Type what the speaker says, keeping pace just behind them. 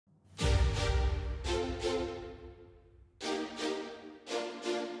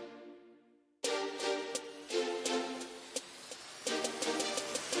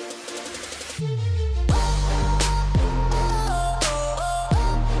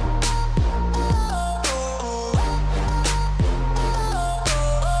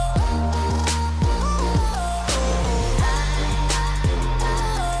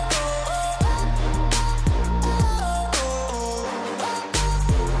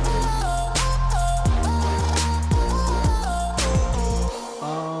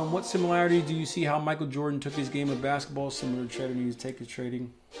similarity do you see how Michael Jordan took his game of basketball similar to trading? He's take his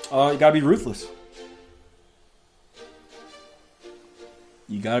trading. You gotta be ruthless.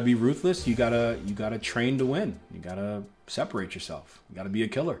 You gotta be ruthless. You gotta train to win. You gotta separate yourself. You gotta be a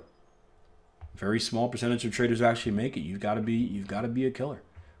killer. Very small percentage of traders actually make it. You've gotta be a killer.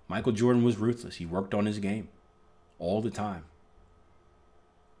 Michael Jordan was ruthless. He worked on his game all the time.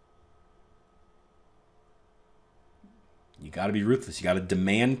 You got to be ruthless. You got to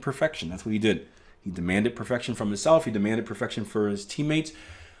demand perfection. That's what he did. He demanded perfection from himself. He demanded perfection for his teammates.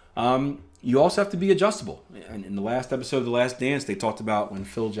 You also have to be adjustable. And in the last episode of The Last Dance, they talked about when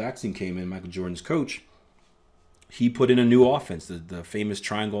Phil Jackson came in, Michael Jordan's coach, he put in a new offense, the famous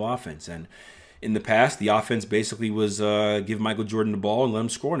triangle offense. And in the past, the offense basically was give Michael Jordan the ball and let him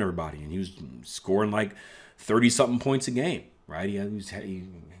score on everybody. And he was scoring like 30-something points a game, right? He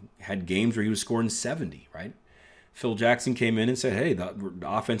had games where he was scoring 70, right? Phil Jackson came in and said, hey, the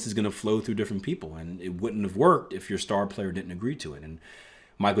offense is going to flow through different people. And it wouldn't have worked if your star player didn't agree to it. And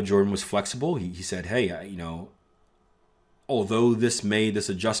Michael Jordan was flexible. He said, hey, although this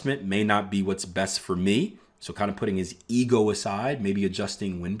adjustment may not be what's best for me, so kind of putting his ego aside, maybe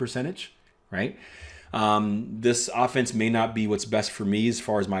adjusting win percentage, right? This offense may not be what's best for me as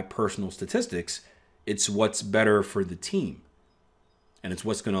far as my personal statistics. It's what's better for the team. And it's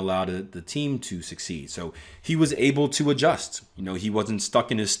what's going to allow the team to succeed. So he was able to adjust. He wasn't stuck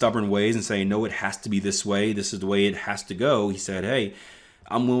in his stubborn ways and saying, no, it has to be this way. This is the way it has to go. He said, hey,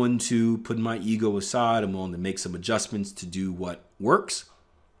 I'm willing to put my ego aside. I'm willing to make some adjustments to do what works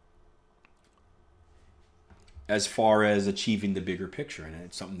as far as achieving the bigger picture. And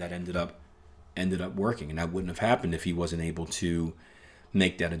it's something that ended up working. And that wouldn't have happened if he wasn't able to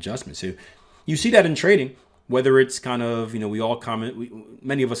make that adjustment. So you see that in trading. Whether it's kind of,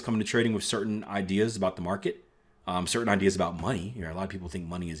 many of us come into trading with certain ideas about the market, certain ideas about money. A lot of people think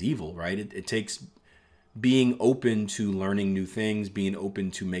money is evil, right? It takes being open to learning new things, being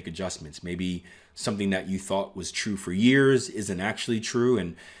open to make adjustments. Maybe something that you thought was true for years isn't actually true.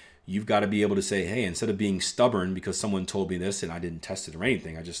 And you've got to be able to say, hey, instead of being stubborn because someone told me this and I didn't test it or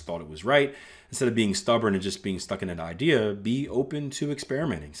anything, I just thought it was right. Instead of being stubborn and just being stuck in an idea, be open to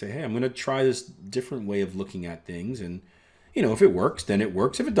experimenting. Say, hey, I'm going to try this different way of looking at things. And, if it works, then it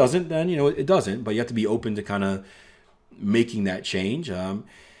works. If it doesn't, then, it doesn't. But you have to be open to kind of making that change.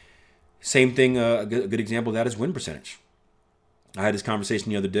 Same thing, a good example of that is win percentage. I had this conversation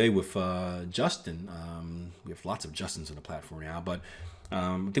the other day with Justin. We have lots of Justins on the platform now, but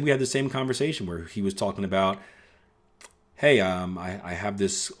I think we had the same conversation where he was talking about, hey, I have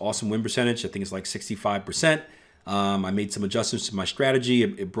this awesome win percentage. I think it's like 65%. I made some adjustments to my strategy.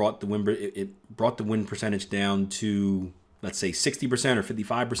 It brought the win percentage down to, let's say, 60% or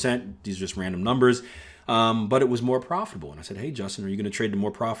 55%. These are just random numbers. But it was more profitable. And I said, hey, Justin, are you going to trade the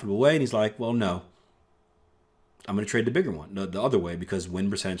more profitable way? And he's like, well, no. I'm going to trade the bigger one, the other way, because win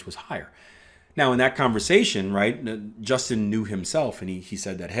percentage was higher. Now, in that conversation, right, Justin knew himself, and he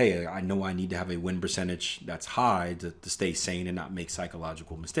said that, hey, I know I need to have a win percentage that's high to stay sane and not make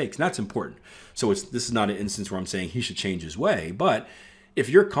psychological mistakes. And that's important. So this is not an instance where I'm saying he should change his way. But if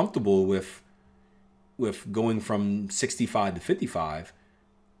you're comfortable with going from 65 to 55,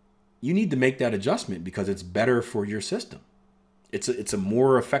 you need to make that adjustment because it's better for your system. It's a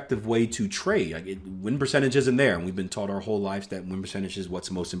more effective way to trade. Win percentage isn't there, and we've been taught our whole lives that win percentage is what's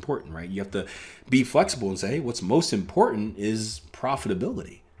most important, right? You have to be flexible and say, hey, what's most important is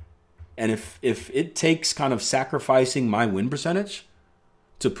profitability. And if it takes kind of sacrificing my win percentage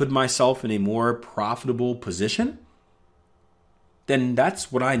to put myself in a more profitable position, then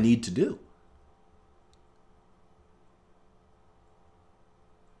that's what I need to do.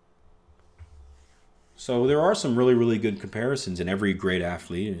 So there are some really, really good comparisons in every great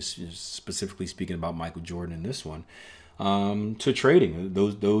athlete, specifically speaking about Michael Jordan in this one, to trading.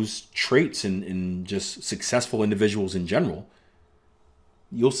 Those traits in just successful individuals in general,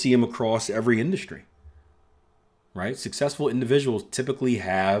 you'll see them across every industry, right? Successful individuals typically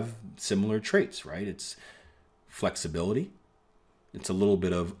have similar traits, right? It's flexibility. It's a little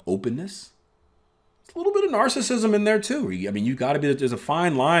bit of openness. A little bit of narcissism in there too. I mean, you got to be, there's a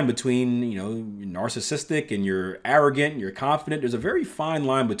fine line between, you're narcissistic and you're arrogant and you're confident. There's a very fine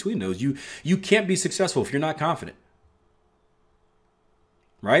line between those. You can't be successful if you're not confident,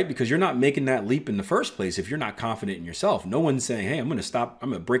 right? Because you're not making that leap in the first place if you're not confident in yourself. No one's saying, hey, I'm going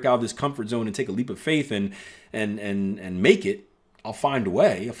to break out of this comfort zone and take a leap of faith and make it. I'll find a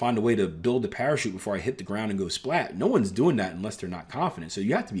way. I'll find a way to build a parachute before I hit the ground and go splat. No one's doing that unless they're not confident. So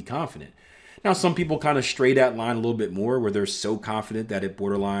you have to be confident. Now, some people kind of stray that line a little bit more where they're so confident that it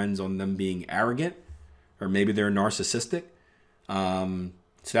borderlines on them being arrogant, or maybe they're narcissistic.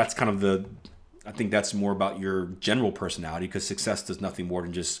 So that's kind of I think that's more about your general personality, because success does nothing more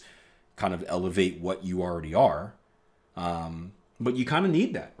than just kind of elevate what you already are. But you kind of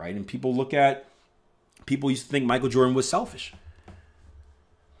need that, right? And people used to think Michael Jordan was selfish.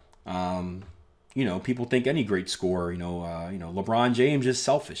 People think any great scorer, LeBron James is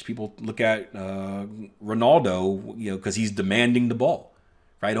selfish. People look at Ronaldo, because he's demanding the ball,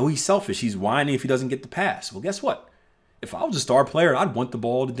 right? Oh, he's selfish. He's whining if he doesn't get the pass. Well, guess what? If I was a star player, I'd want the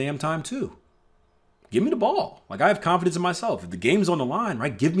ball the damn time too. Give me the ball. Like, I have confidence in myself. If the game's on the line,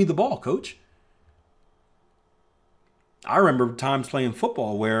 right, give me the ball, coach. I remember times playing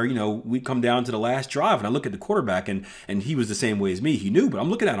football where, we'd come down to the last drive and I look at the quarterback and he was the same way as me. He knew, but I'm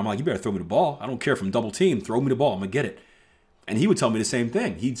looking at him. I'm like, you better throw me the ball. I don't care if I'm double team. Throw me the ball. I'm going to get it. And he would tell me the same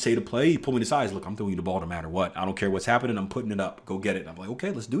thing. He'd say to play, he'd pull me aside. Look, I'm throwing you the ball no matter what. I don't care what's happening. I'm putting it up. Go get it. And I'm like,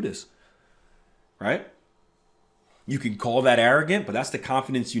 okay, let's do this. Right? You can call that arrogant, but that's the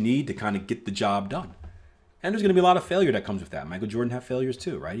confidence you need to kind of get the job done. And there's going to be a lot of failure that comes with that. Michael Jordan had failures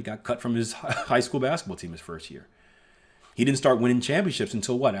too, right? He got cut from his high school basketball team his first year. He didn't start winning championships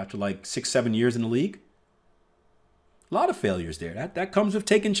until what? After like 6-7 years in the league? A lot of failures there. That comes with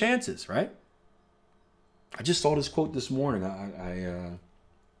taking chances, right? I just saw this quote this morning. I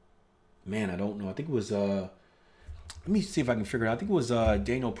don't know. I think it was, let me see if I can figure it out. I think it was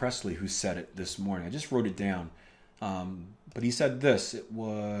Daniel Presley who said it this morning. I just wrote it down. But he said this. It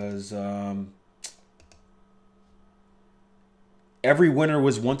was, every winner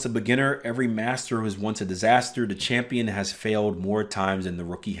was once a beginner. Every master was once a disaster. The champion has failed more times than the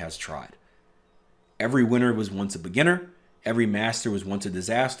rookie has tried. Every winner was once a beginner. Every master was once a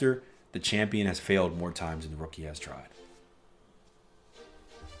disaster. The champion has failed more times than the rookie has tried.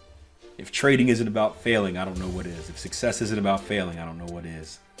 If trading isn't about failing, I don't know what is. If success isn't about failing, I don't know what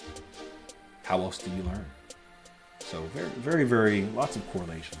is. How else do you learn? So very, very, very, lots of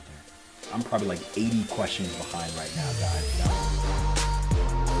correlation there. I'm probably like 80 questions behind right now, guys.